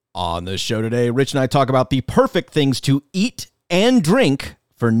On the show today, Rich and I talk about the perfect things to eat and drink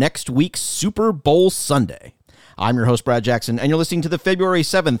for next week's Super Bowl Sunday. I'm your host, Brad Jackson, and you're listening to the February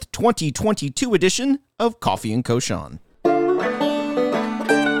 7th, 2022 edition of Coffee and Koshan.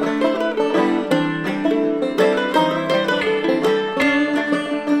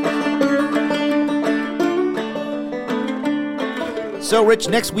 So, Rich,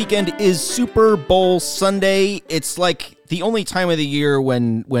 next weekend is Super Bowl Sunday. It's like the only time of the year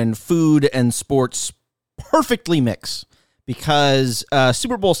when food and sports perfectly mix, because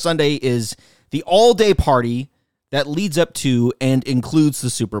Super Bowl Sunday is the all-day party that leads up to and includes the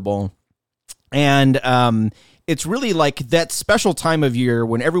Super Bowl. And it's really like that special time of year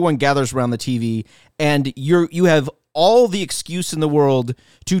when everyone gathers around the TV and you have all the excuse in the world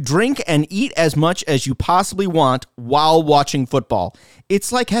to drink and eat as much as you possibly want while watching football.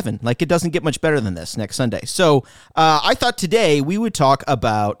 It's like heaven. Like, it doesn't get much better than this next Sunday. So I thought today we would talk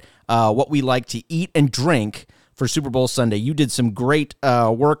about what we like to eat and drink for Super Bowl Sunday. You did some great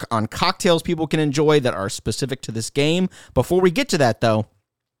work on cocktails people can enjoy that are specific to this game. Before we get to that, though,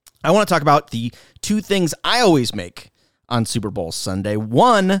 I want to talk about the two things I always make on Super Bowl Sunday.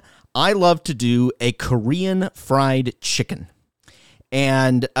 One, I love to do a Korean fried chicken.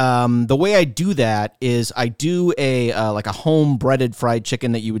 And the way I do that is I do a like a home breaded fried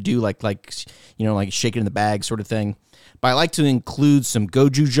chicken that you would do like shake it in the bag sort of thing. But I like to include some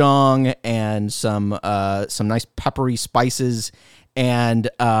gochujang and some nice peppery spices. And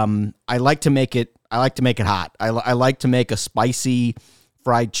I like to make it hot. I like to make a spicy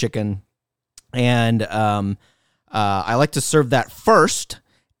fried chicken, and I like to serve that first.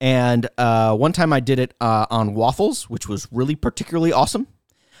 And one time I did it on waffles, which was really particularly awesome.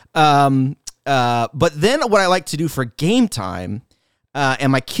 But then what I like to do for game time,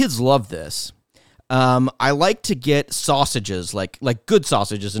 and my kids love this, I like to get sausages, like good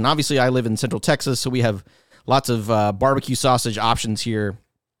sausages. And obviously I live in Central Texas, so we have lots of barbecue sausage options here.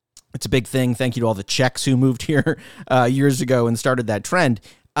 It's a big thing. Thank you to all the Czechs who moved here years ago and started that trend.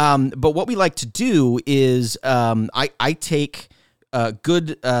 But what we like to do is I take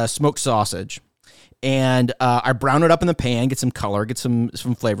good smoked sausage, and I brown it up in the pan, get some color, get some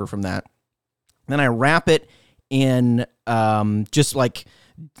flavor from that. Then I wrap it in just like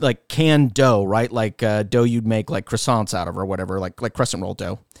canned dough, right? Like dough you'd make like croissants out of or whatever, like crescent roll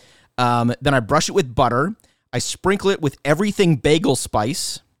dough. Then I brush it with butter. I sprinkle it with everything bagel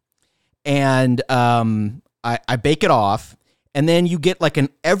spice, and I bake it off. And then you get like an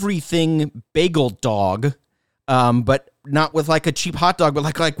everything bagel dog, but not with like a cheap hot dog, but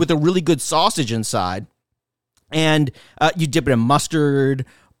like with a really good sausage inside. And you dip it in mustard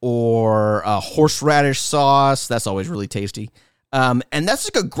or horseradish sauce. That's always really tasty. And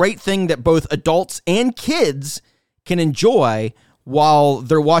that's like a great thing that both adults and kids can enjoy while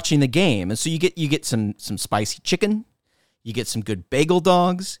they're watching the game. And so you get some spicy chicken, you get some good bagel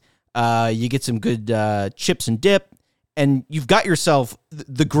dogs, you get some good chips and dip, and you've got yourself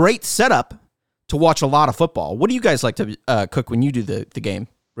the great setup to watch a lot of football. What do you guys like to cook when you do the game,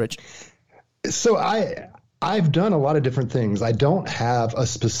 Rich? So I've done a lot of different things. I don't have a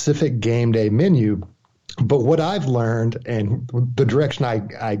specific game day menu, but what I've learned and the direction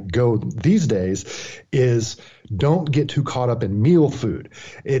I go these days is don't get too caught up in meal food.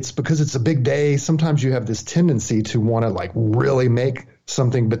 It's because it's a big day. Sometimes you have this tendency to want to like really make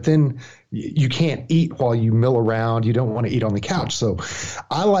something, but then you can't eat while you mill around. You don't want to eat on the couch. So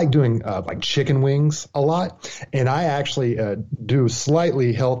I like doing like chicken wings a lot. And I actually do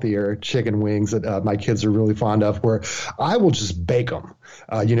slightly healthier chicken wings that my kids are really fond of, where I will just bake them,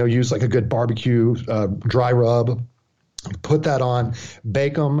 use like a good barbecue dry rub. Put that on,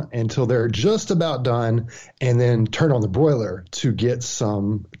 bake them until they're just about done, and then turn on the broiler to get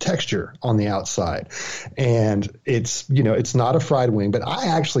some texture on the outside. And it's not a fried wing, but I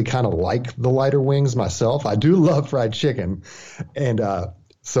actually kind of like the lighter wings myself. I do love fried chicken. And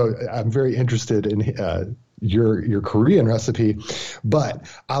so I'm very interested in your Korean recipe, but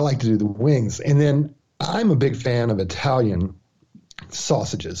I like to do the wings. And then I'm a big fan of Italian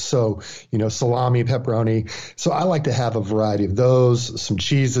sausages. So, salami, pepperoni. So I like to have a variety of those, some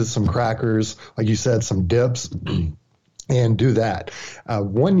cheeses, some crackers, like you said, some dips, and do that.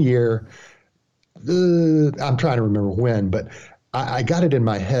 One year, I'm trying to remember when, but I got it in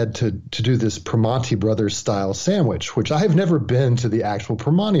my head to do this Primanti Brothers style sandwich, which I have never been to the actual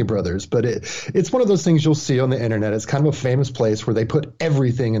Primanti Brothers, but it's one of those things you'll see on the internet. It's kind of a famous place where they put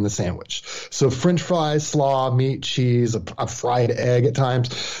everything in the sandwich. So French fries, slaw, meat, cheese, a fried egg at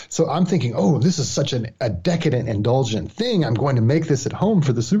times. So I'm thinking, oh, this is such a decadent, indulgent thing. I'm going to make this at home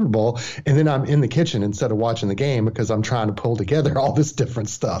for the Super Bowl. And then I'm in the kitchen instead of watching the game because I'm trying to pull together all this different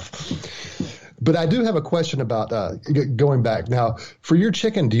stuff. But I do have a question about going back. Now, for your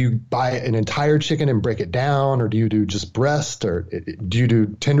chicken, do you buy an entire chicken and break it down, or do you do just breast, or do you do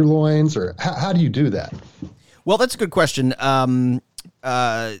tenderloins, or how do you do that? Well, that's a good question.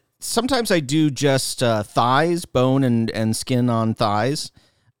 Sometimes I do just thighs, bone and skin on thighs,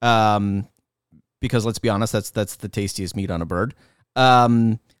 because let's be honest, that's the tastiest meat on a bird.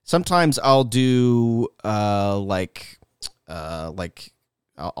 Sometimes I'll do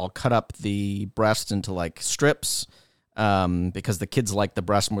I'll cut up the breast into like strips, because the kids like the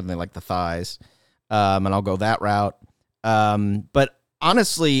breast more than they like the thighs. And I'll go that route. But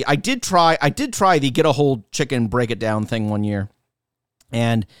honestly, I did try the get a whole chicken, break it down thing one year.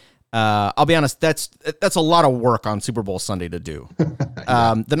 And, I'll be honest, that's a lot of work on Super Bowl Sunday to do.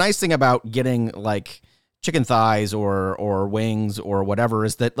 Yeah. The nice thing about getting like chicken thighs or wings or whatever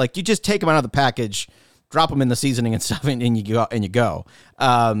is that like you just take them out of the package, drop them in the seasoning and stuff, and you go.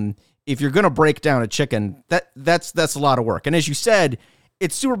 If you're going to break down a chicken, that's a lot of work. And as you said,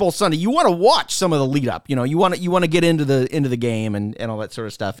 it's Super Bowl Sunday. You want to watch some of the lead up. You know, you want to get into the game and all that sort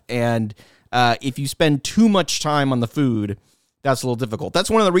of stuff. And if you spend too much time on the food, that's a little difficult. That's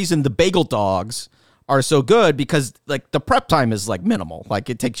one of the reasons the bagel dogs are so good, because like the prep time is like minimal. Like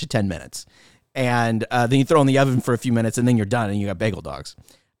it takes you 10 minutes, and then you throw in the oven for a few minutes, and then you're done, and you got bagel dogs.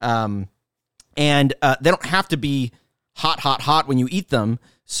 And they don't have to be hot when you eat them.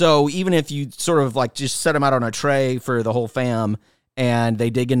 So even if you sort of like just set them out on a tray for the whole fam and they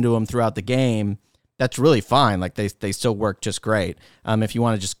dig into them throughout the game, that's really fine. Like they still work just great. If you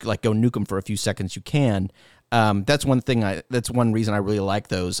want to just like go nuke them for a few seconds, you can. That's one reason I really like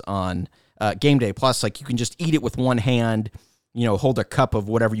those on Game Day. Plus, like you can just eat it with one hand, you know, hold a cup of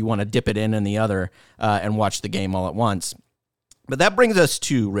whatever you want to dip it in the other, and watch the game all at once. But that brings us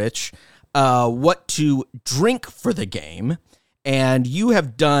to, Rich, what to drink for the game. And you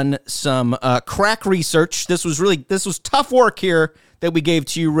have done some crack research. This was tough work here that we gave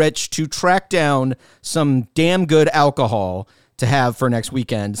to you, Rich, to track down some damn good alcohol to have for next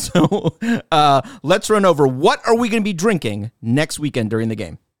weekend. So let's run over, what are we going to be drinking next weekend during the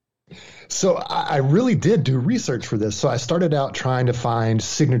game? So I really did do research for this. So I started out trying to find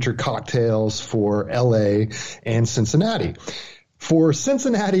signature cocktails for LA and Cincinnati. For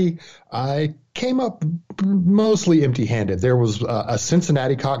Cincinnati, I came up mostly empty-handed. There was a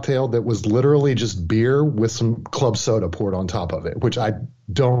Cincinnati cocktail that was literally just beer with some club soda poured on top of it, which I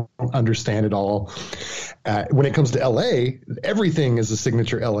don't understand at all. When it comes to LA, everything is a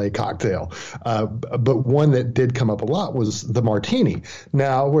signature LA cocktail. But one that did come up a lot was the martini.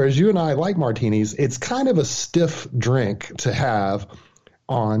 Now, whereas you and I like martinis, it's kind of a stiff drink to have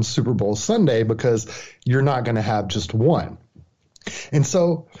on Super Bowl Sunday because you're not going to have just one. And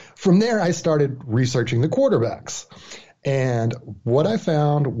so from there, I started researching the quarterbacks. And what I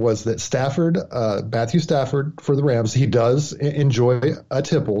found was that Matthew Stafford for the Rams, he does enjoy a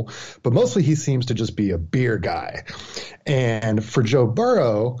tipple, but mostly he seems to just be a beer guy. And for Joe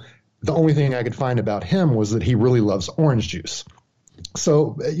Burrow, the only thing I could find about him was that he really loves orange juice.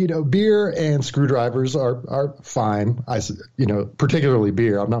 So, beer and screwdrivers are fine. Particularly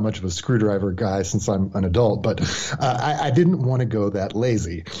beer. I'm not much of a screwdriver guy since I'm an adult, but I didn't want to go that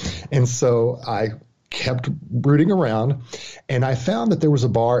lazy. And so I kept rooting around, and I found that there was a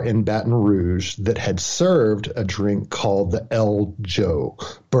bar in Baton Rouge that had served a drink called the El Joe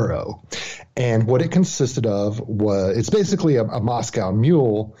Burrow. And what it consisted of was, it's basically a Moscow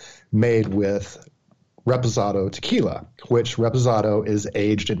Mule made with Reposado tequila, which Reposado is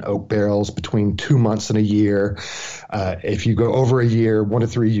aged in oak barrels between 2 months and a year. If you go over a year, 1 to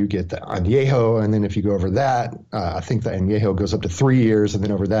 3, you get the Añejo. And then if you go over that, I think the Añejo goes up to 3 years. And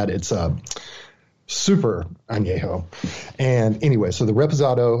then over that, it's Super Añejo. And anyway, so the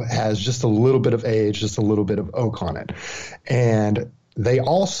Reposado has just a little bit of age, just a little bit of oak on it. And they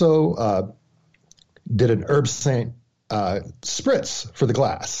also did an Herb Saint spritz for the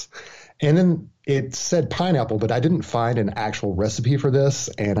glass. And then it said pineapple, but I didn't find an actual recipe for this,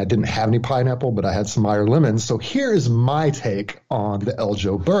 and I didn't have any pineapple, but I had some Meyer lemons. So here is my take on the El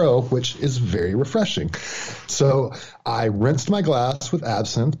Joe Burrow, which is very refreshing. So I rinsed my glass with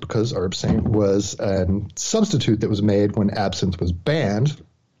absinthe because Herb Saint was a substitute that was made when absinthe was banned.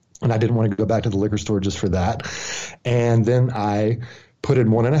 and I didn't want to go back to the liquor store just for that. And then I put in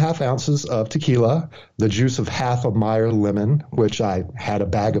 1.5 ounces of tequila, the juice of half a Meyer lemon, which I had a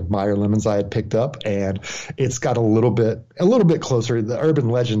bag of Meyer lemons I had picked up, and it's got a little bit closer. The urban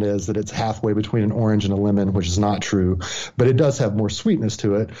legend is that it's halfway between an orange and a lemon, which is not true, but it does have more sweetness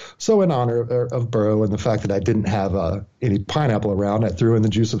to it. So in honor of Burrow and the fact that I didn't have any pineapple around, I threw in the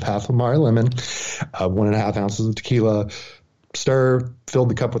juice of half a Meyer lemon, 1.5 ounces of tequila, stir, filled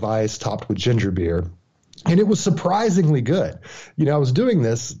the cup with ice, topped with ginger beer. And it was surprisingly good. I was doing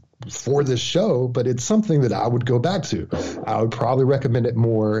this for this show, but it's something that I would go back to. I would probably recommend it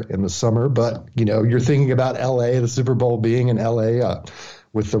more in the summer, but, you're thinking about LA, the Super Bowl being in LA,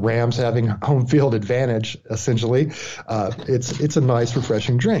 with the Rams having home field advantage, essentially. It's a nice,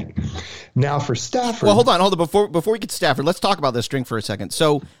 refreshing drink. Now for Stafford. Well, hold on. Before we get to Stafford, let's talk about this drink for a second.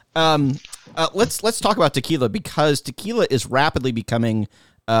 So let's talk about tequila, because tequila is rapidly becoming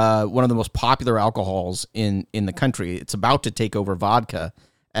one of the most popular alcohols in the country. It's about to take over vodka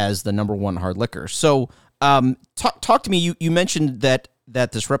as the number one hard liquor. So talk to me. You mentioned that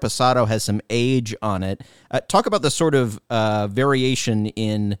this Reposado has some age on it. Talk about the sort of variation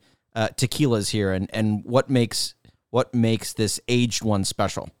in tequilas here, and what makes this aged one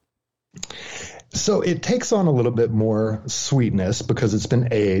special. So it takes on a little bit more sweetness because it's been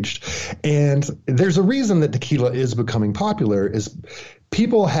aged. And there's a reason that tequila is becoming popular is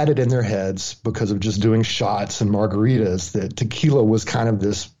people had it in their heads because of just doing shots and margaritas that tequila was kind of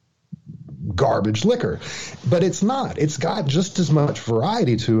this garbage liquor, but it's not. It's got just as much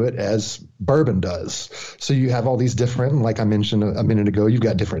variety to it as bourbon does. So you have all these different, like I mentioned a minute ago, you've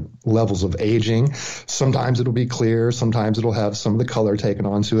got different levels of aging. Sometimes it'll be clear. Sometimes it'll have some of the color taken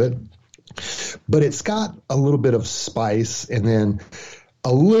onto it. But it's got a little bit of spice and then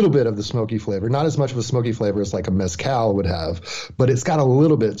a little bit of the smoky flavor. Not as much of a smoky flavor as like a mezcal would have, but it's got a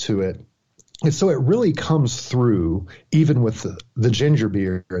little bit to it. And so it really comes through even with the ginger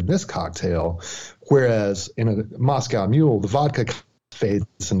beer in this cocktail, whereas in a Moscow Mule, the vodka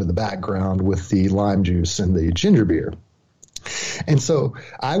fades into the background with the lime juice and the ginger beer. And so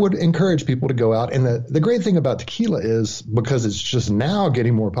I would encourage people to go out. And the great thing about tequila is because it's just now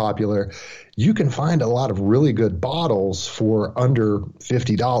getting more popular, you can find a lot of really good bottles for under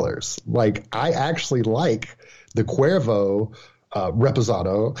 $50. Like I actually like the Cuervo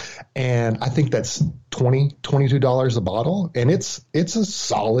Reposado, and I think that's $22 a bottle. And it's a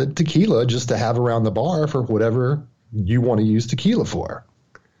solid tequila just to have around the bar for whatever you want to use tequila for.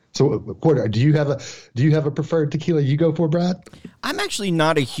 So, Porter, do you have a preferred tequila you go for, Brad? I'm actually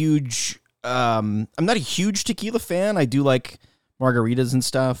not a huge tequila fan. I do like margaritas and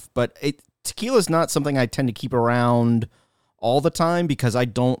stuff, but tequila is not something I tend to keep around all the time because I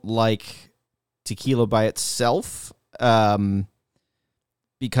don't like tequila by itself. Because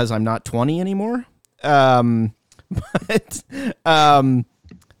I'm not 20 anymore. I have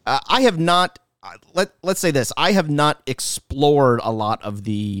not. Let's say this. I have not explored a lot of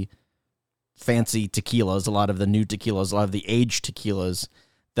the fancy tequilas, a lot of the new tequilas, a lot of the aged tequilas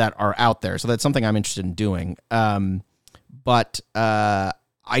that are out there. So that's something I'm interested in doing. But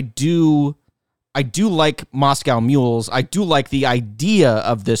I do like Moscow Mules. I do like the idea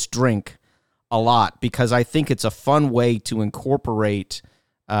of this drink a lot because I think it's a fun way to incorporate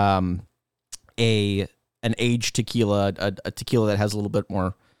an aged tequila, a tequila that has a little bit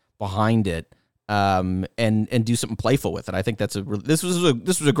more behind it. And do something playful with it. I think this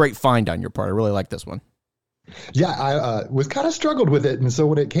was a great find on your part. I really like this one. Yeah, I was kind of struggled with it, and so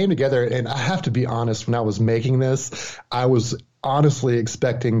when it came together, and I have to be honest, when I was making this, I was honestly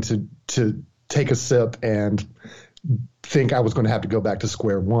expecting to take a sip and think I was going to have to go back to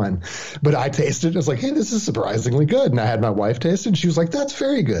square one. But I tasted it, and I was like, hey, this is surprisingly good. And I had my wife taste it, and she was like, that's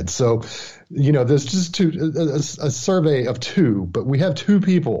very good. So, there's just a survey of two, but we have two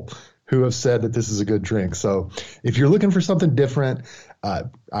people who have said that this is a good drink. So if you're looking for something different,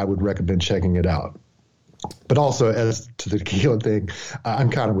 I would recommend checking it out. But also, as to the tequila thing,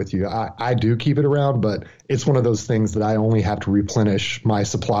 I'm kind of with you. I do keep it around, but it's one of those things that I only have to replenish my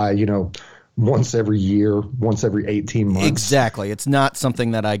supply, once every year, once every 18 months. Exactly. It's not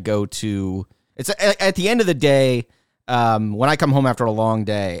something that I go to. It's at the end of the day, when I come home after a long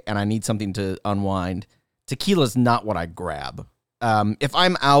day and I need something to unwind, tequila is not what I grab. If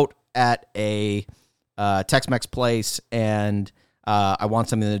I'm out at a Tex-Mex place and I want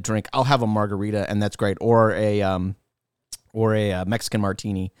something to drink, I'll have a margarita, and that's great, or a Mexican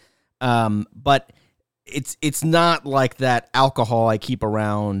martini. But it's not like that alcohol I keep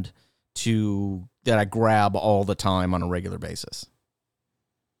around that I grab all the time on a regular basis.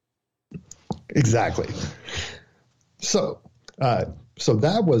 Exactly. So so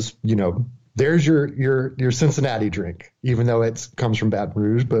that was, there's your Cincinnati drink, even though it comes from Baton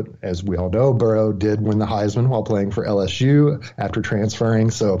Rouge. But as we all know, Burrow did win the Heisman while playing for LSU after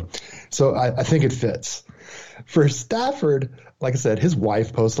transferring. So I think it fits. For Stafford, like I said, his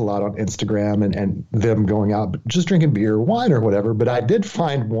wife posts a lot on Instagram and them going out, just drinking beer or wine or whatever. But I did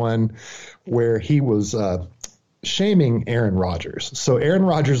find one where he was shaming Aaron Rodgers. So Aaron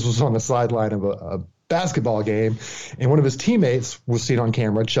Rodgers was on the sideline of a basketball game, and one of his teammates was seen on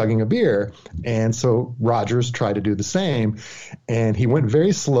camera chugging a beer. And so Rodgers tried to do the same, and he went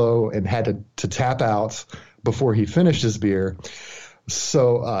very slow and had to tap out before he finished his beer.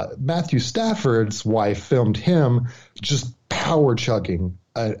 So Matthew Stafford's wife filmed him just power chugging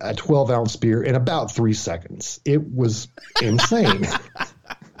a 12-ounce beer in about 3 seconds. It was insane.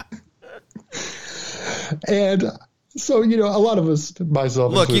 And so, a lot of us,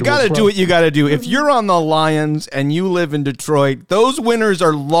 myself Look, included, you got to do what you got to do. If you're on the Lions and you live in Detroit, those winters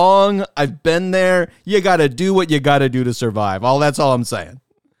are long. I've been there. You got to do what you got to do to survive. That's all I'm saying.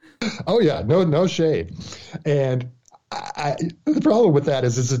 Oh, yeah. No shade. And the problem with that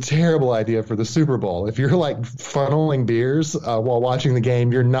is it's a terrible idea for the Super Bowl. If you're like funneling beers while watching the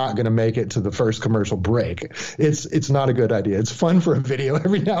game, you're not going to make it to the first commercial break. It's not a good idea. It's fun for a video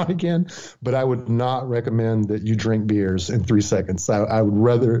every now and again, but I would not recommend that you drink beers in 3 seconds. I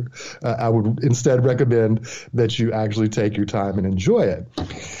would instead recommend that you actually take your time and enjoy it.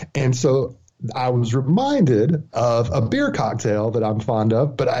 And so I was reminded of a beer cocktail that I'm fond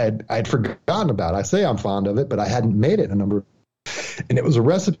of, but I'd forgotten about. I say I'm fond of it, but I hadn't made it in a number of years. And it was a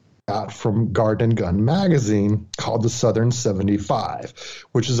recipe I got from Garden and Gun magazine called the Southern 75,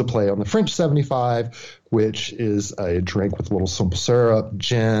 which is a play on the French 75, which is a drink with a little simple syrup,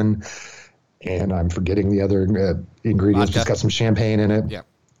 gin, and I'm forgetting the other ingredients. It's got some champagne in it. Yeah.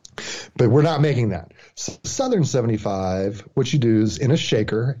 But we're not making that. So Southern 75, what you do is in a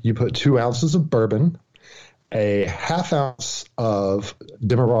shaker, you put 2 ounces of bourbon, a half ounce of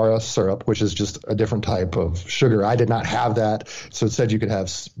Demerara syrup, which is just a different type of sugar. I did not have that. So it said you could have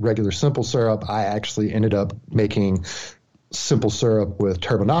regular simple syrup. I actually ended up making simple syrup with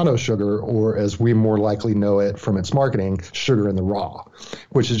turbinado sugar, or as we more likely know it from its marketing, sugar in the raw,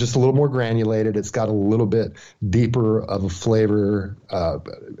 which is just a little more granulated. It's got a little bit deeper of a flavor,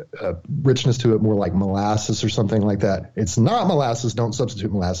 richness to it, more like molasses or something like that. It's not molasses, don't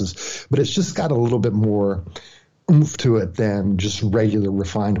substitute molasses, but it's just got a little bit more oomph to it than just regular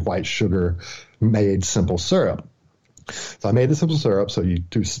refined white sugar made simple syrup. So I made the simple syrup. So you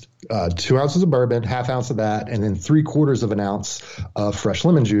do 2 ounces of bourbon, half ounce of that, and then 3/4 of an ounce of fresh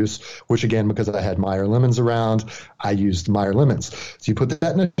lemon juice, which again, because I had Meyer lemons around, I used Meyer lemons. So you put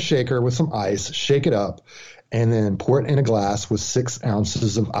that in a shaker with some ice, shake it up, and then pour it in a glass with 6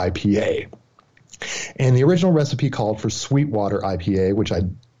 ounces of IPA. And the original recipe called for Sweetwater IPA, which I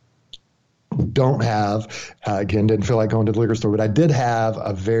don't have. Again, didn't feel like going to the liquor store, but I did have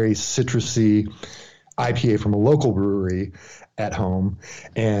a very citrusy IPA from a local brewery at home,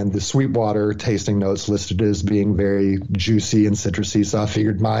 and the Sweetwater tasting notes listed as being very juicy and citrusy. So I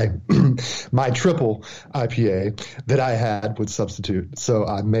figured my triple IPA that I had would substitute. So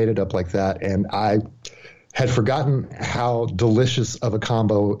I made it up like that, and I had forgotten how delicious of a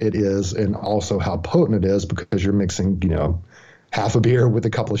combo it is, and also how potent it is, because you're mixing, half a beer with a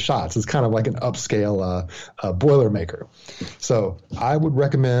couple of shots. It's kind of like an upscale Boilermaker. So I would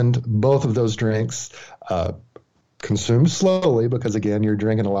recommend both of those drinks. Consume slowly, because again, you're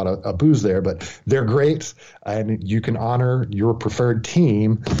drinking a lot of booze there, but they're great, and you can honor your preferred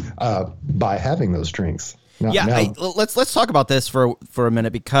team by having those drinks. Let's talk about this for a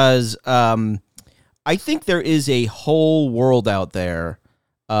minute, because I think there is a whole world out there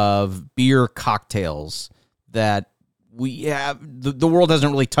of beer cocktails that we have the world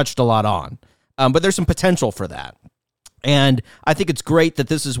hasn't really touched a lot on, but there's some potential for that, and I think it's great that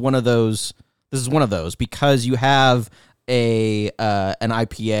this is one of those. This is one of those, because you have an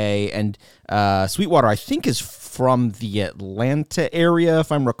IPA, and Sweetwater, I think, is from the Atlanta area,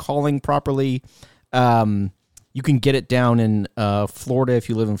 if I'm recalling properly. You can get it down in Florida if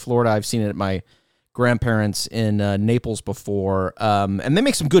you live in Florida. I've seen it at my grandparents in Naples before, and they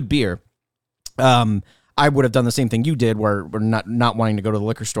make some good beer. I would have done the same thing you did, where we're not wanting to go to the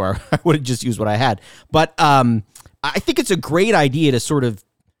liquor store. I would have just used what I had. But I think it's a great idea to sort of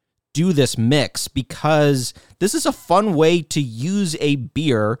do this mix, because this is a fun way to use a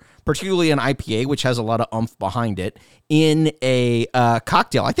beer, particularly an IPA, which has a lot of oomph behind it, in a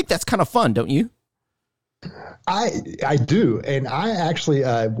cocktail. I think that's kind of fun, don't you? I do, and I actually,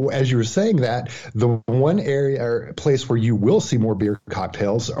 as you were saying that, the one area or place where you will see more beer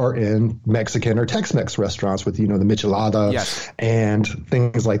cocktails are in Mexican or Tex-Mex restaurants with the michelada Yes. and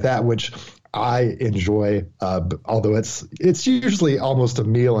things like that, which I enjoy. Although it's usually almost a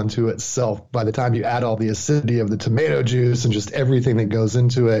meal unto itself by the time you add all the acidity of the tomato juice and just everything that goes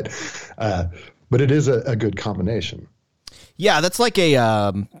into it. But it is a good combination. Yeah, that's like a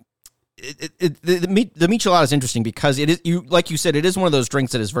the michelada is interesting because it is, you like you said, it is one of those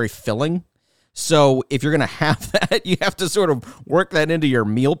drinks that is very filling. So if you're gonna have that, you have to sort of work that into your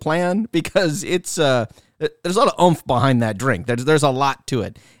meal plan because it's there's a lot of oomph behind that drink. There's a lot to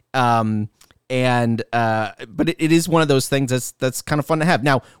it. But it is one of those things that's kind of fun to have.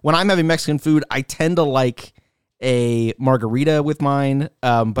 Now, when I'm having Mexican food, I tend to like a margarita with mine,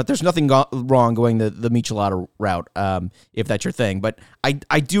 but there's nothing wrong going the michelada route, if that's your thing. But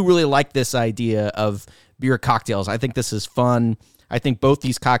I do really like this idea of beer cocktails. I think this is fun. I think both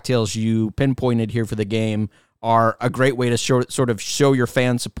these cocktails you pinpointed here for the game are a great way to sort of show your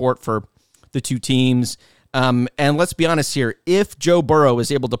fan support for the two teams. And let's be honest here, if Joe Burrow is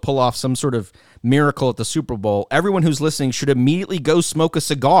able to pull off some sort of miracle at the Super Bowl, everyone who's listening should immediately go smoke a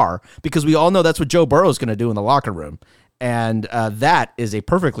cigar because we all know that's what Joe Burrow is going to do in the locker room. And that is a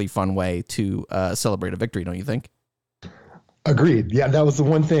perfectly fun way to celebrate a victory, don't you think? Agreed. Yeah, that was the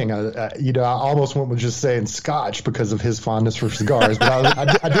one thing. I almost went with just saying Scotch because of his fondness for cigars, but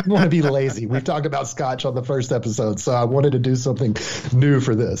I didn't want to be lazy. We've talked about Scotch on the first episode, so I wanted to do something new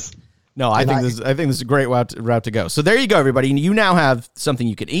for this. No, I think this is a great route to go. So there you go, everybody. You now have something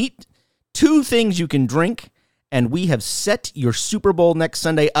you can eat, two things you can drink, and we have set your Super Bowl next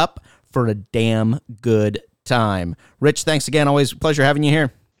Sunday up for a damn good time. Rich, thanks again. Always a pleasure having you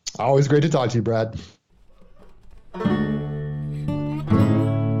here. Always great to talk to you, Brad.